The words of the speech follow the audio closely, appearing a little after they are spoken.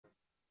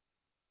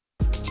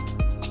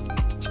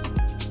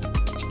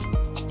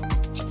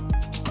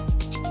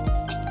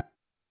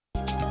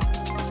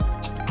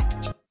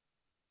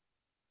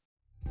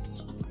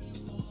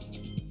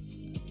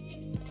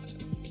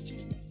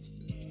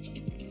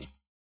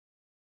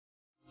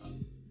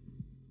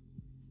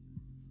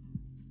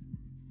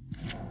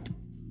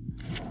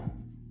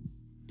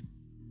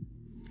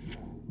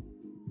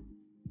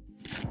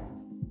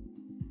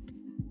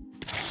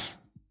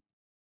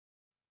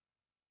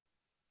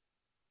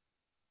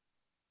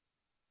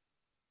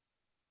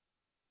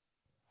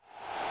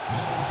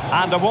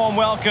And a warm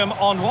welcome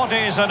on what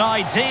is an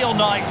ideal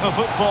night for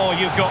football,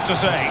 you've got to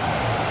say.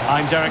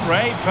 I'm Derek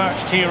Ray,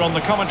 perched here on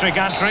the commentary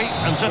gantry,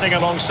 and sitting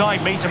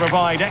alongside me to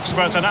provide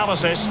expert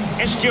analysis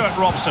is Stuart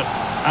Robson.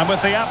 And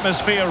with the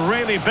atmosphere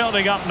really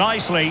building up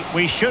nicely,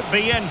 we should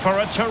be in for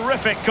a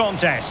terrific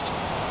contest.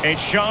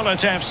 It's Charlote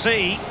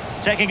FC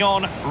taking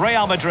on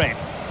Real Madrid.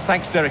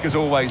 Thanks, Derek, as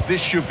always.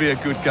 This should be a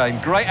good game.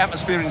 Great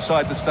atmosphere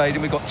inside the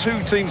stadium. We've got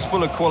two teams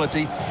full of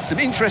quality, some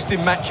interesting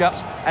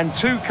matchups, and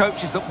two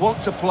coaches that want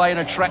to play an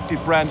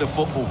attractive brand of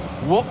football.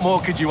 What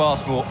more could you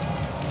ask for?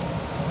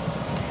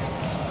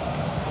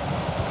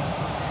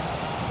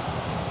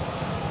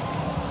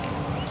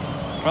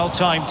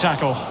 Well-timed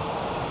tackle.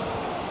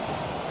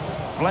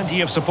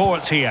 Plenty of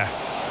support here.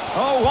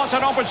 Oh, what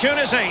an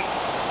opportunity!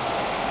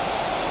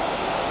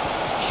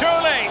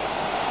 Surely!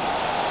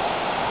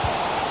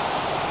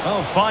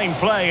 Oh, fine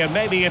play, and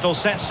maybe it'll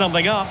set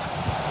something up.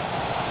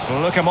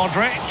 Luka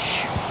Modric.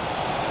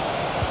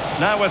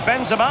 Now with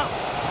Benzema.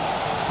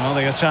 Well,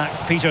 the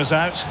attack peters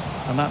out,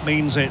 and that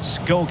means it's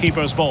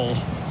goalkeeper's ball.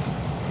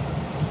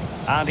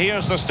 And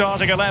here's the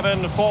starting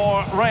 11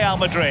 for Real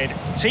Madrid.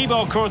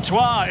 Thibaut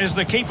Courtois is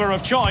the keeper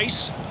of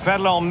choice.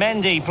 Ferland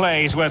Mendy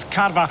plays with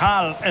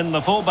Carvajal in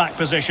the fullback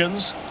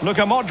positions.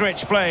 Luka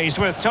Modric plays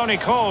with Toni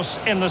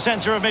Kroos in the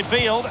centre of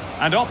midfield.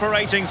 And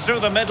operating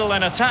through the middle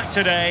in attack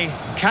today,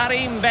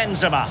 Karim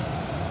Benzema.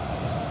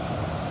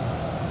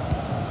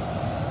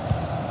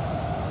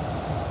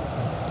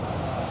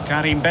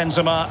 Karim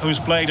Benzema, who's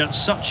played at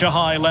such a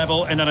high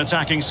level in an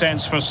attacking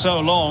sense for so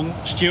long.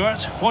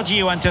 Stuart, what do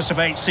you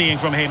anticipate seeing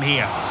from him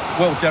here?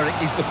 Well, Derek,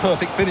 he's the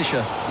perfect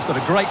finisher. He's got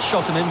a great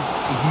shot in him,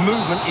 his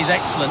movement is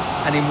excellent,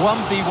 and in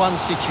 1v1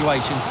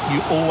 situations,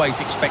 you always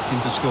expect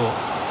him to score.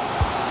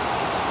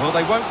 Well,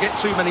 they won't get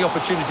too many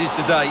opportunities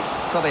today,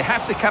 so they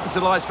have to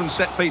capitalise from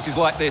set pieces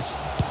like this.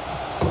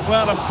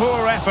 Well, a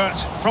poor effort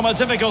from a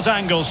difficult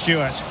angle,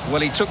 Stuart.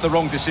 Well, he took the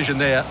wrong decision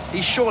there.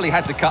 He surely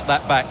had to cut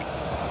that back.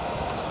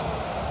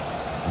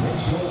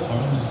 Rachel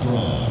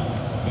Armstrong.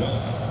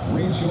 That's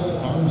Rachel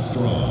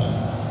Armstrong.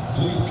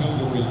 Please come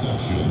to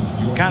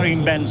reception.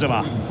 Karim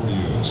Benzema.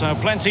 So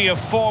plenty of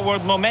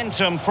forward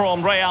momentum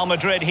from Real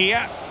Madrid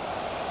here.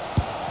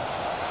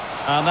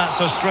 And that's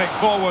a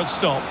straightforward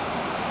stop.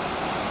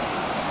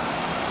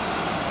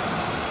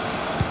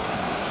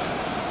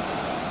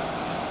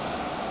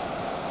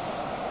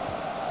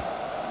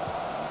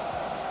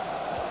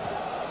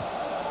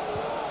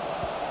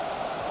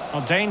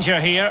 A danger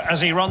here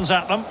as he runs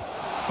at them.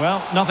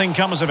 Well, nothing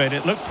comes of it.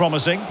 It looked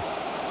promising.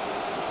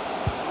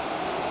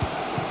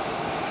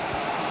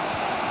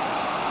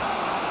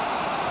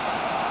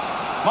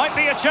 Might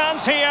be a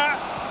chance here.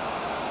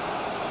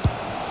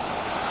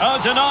 Oh,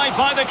 denied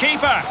by the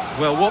keeper.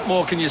 Well, what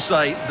more can you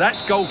say?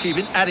 That's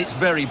goalkeeping at its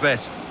very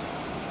best.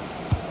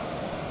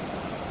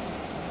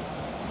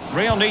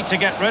 Real need to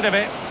get rid of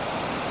it.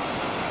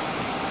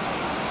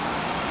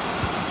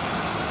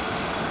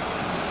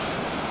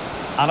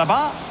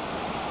 Alaba.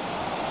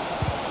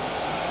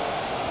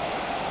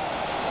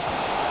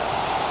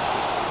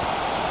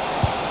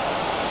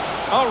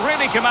 Oh,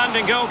 really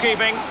commanding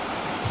goalkeeping.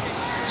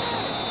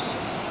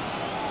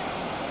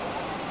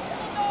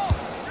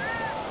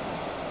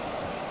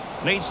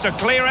 Needs to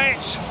clear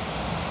it.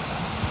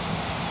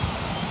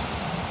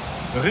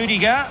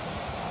 Rudiger.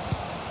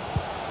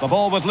 The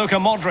ball with Luka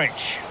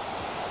Modric.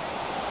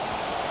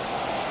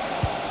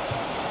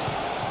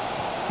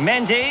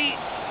 Mendy.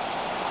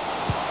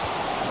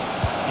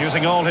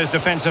 Using all his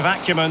defensive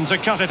acumen to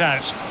cut it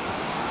out.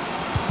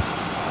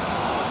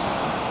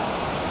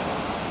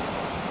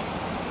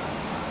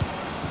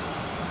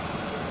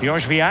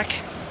 Jožviak.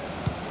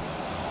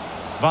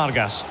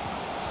 Vargas.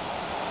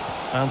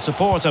 And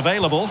support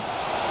available.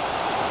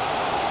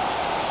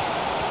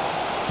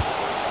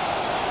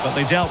 But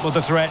they dealt with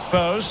the threat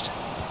posed.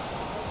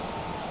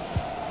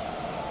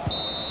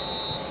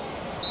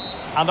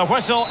 And the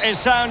whistle is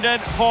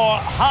sounded for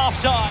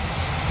half-time.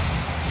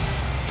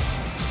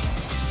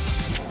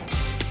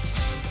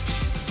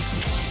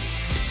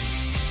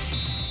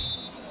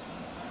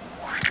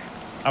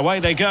 Away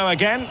they go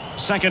again.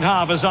 Second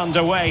half is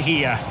underway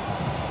here.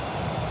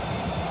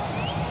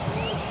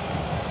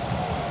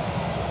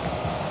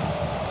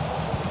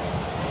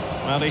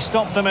 Well, they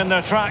stopped them in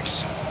their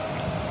tracks.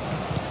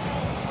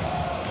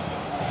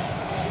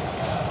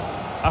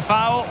 A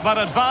foul, but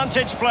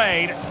advantage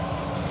played.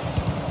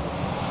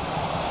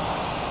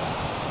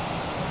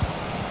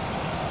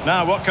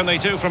 Now, what can they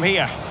do from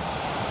here?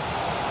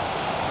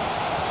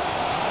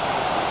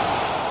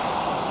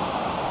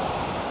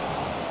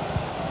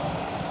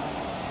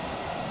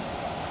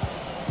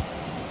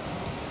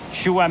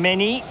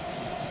 Tchouaméni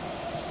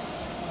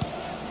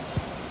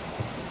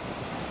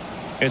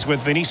is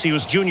with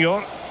Vinicius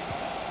Junior.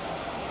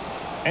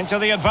 Into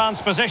the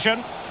advanced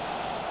position.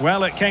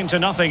 Well, it came to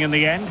nothing in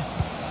the end.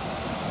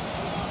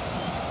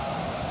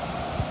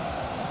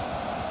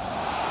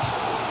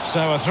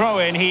 So a throw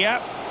in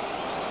here.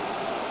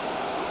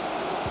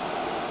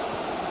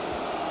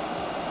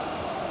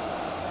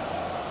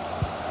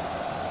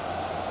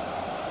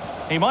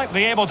 He might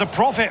be able to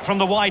profit from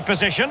the wide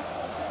position.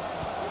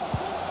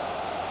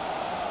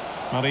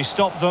 Well, he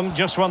stopped them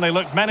just when they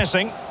looked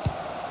menacing.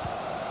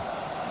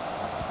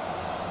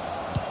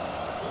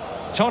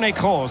 Toni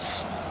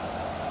Kroos.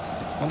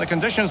 And the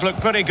conditions look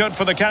pretty good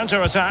for the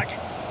counter-attack.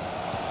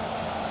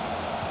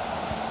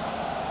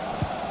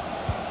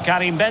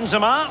 Karim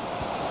Benzema.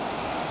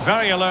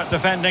 Very alert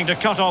defending to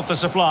cut off the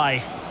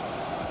supply.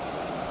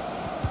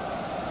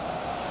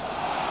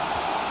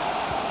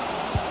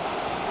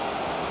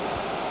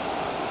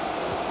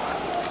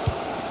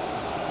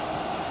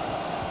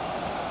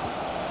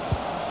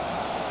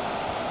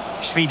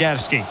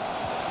 Świderski.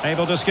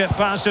 Able to skip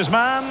past his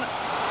man.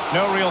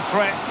 No real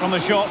threat from the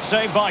shot,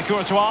 saved by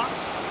Courtois.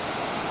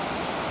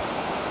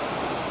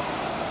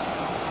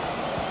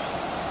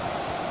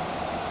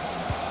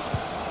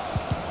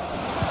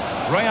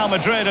 Real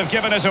Madrid have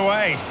given it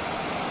away.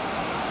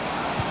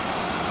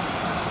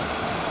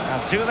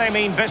 And do they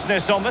mean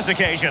business on this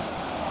occasion?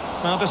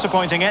 Well,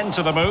 disappointing end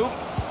to the move.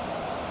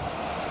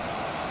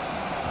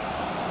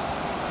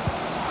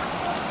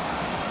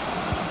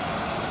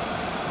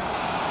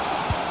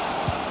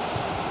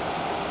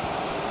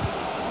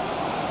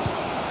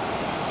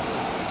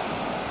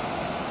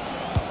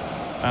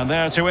 And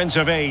there to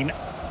intervene.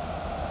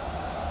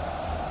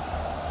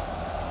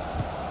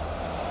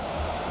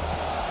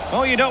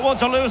 Oh, you don't want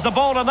to lose the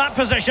ball in that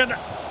position.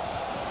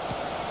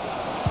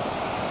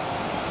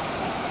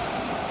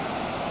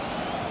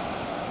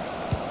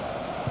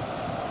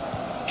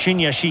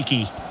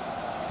 Shinyashiki.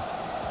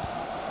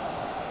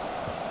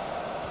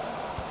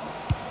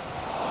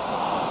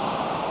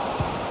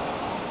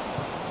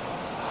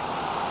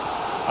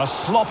 A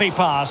sloppy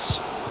pass.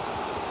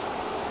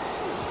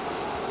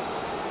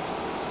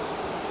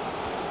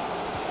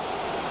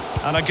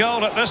 And a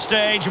goal at this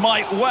stage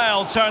might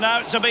well turn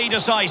out to be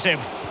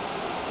decisive.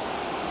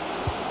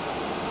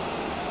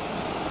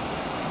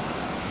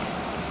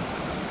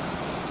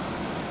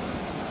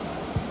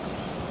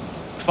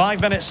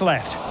 Five minutes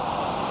left.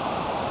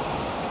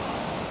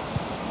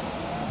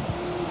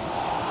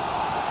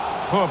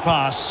 Poor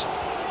pass.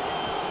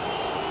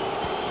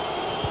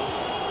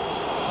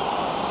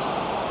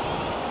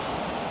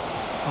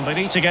 And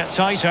they need to get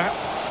tighter.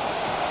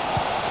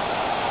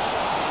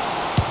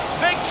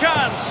 Big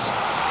chance.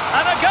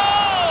 And a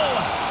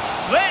goal!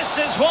 This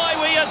is why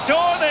we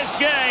adore this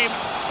game.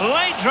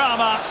 Late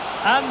drama,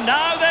 and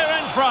now they're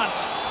in front.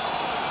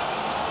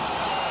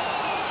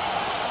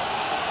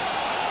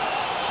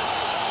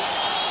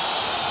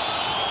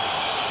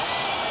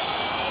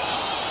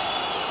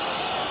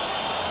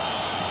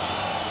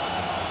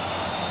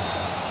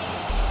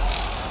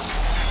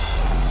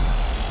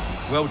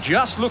 Well,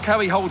 just look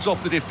how he holds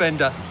off the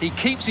defender. He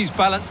keeps his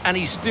balance and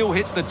he still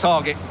hits the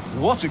target.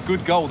 What a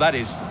good goal that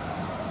is.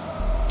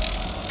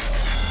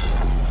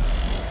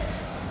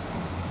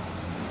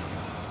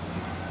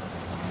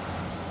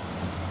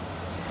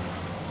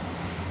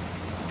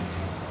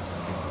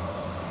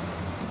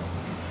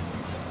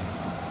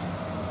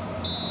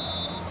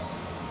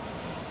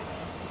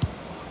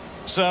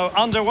 So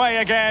underway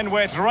again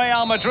with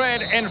Real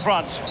Madrid in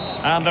front.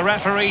 And the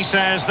referee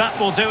says that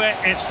will do it.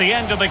 It's the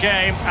end of the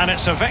game and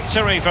it's a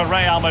victory for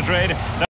Real Madrid.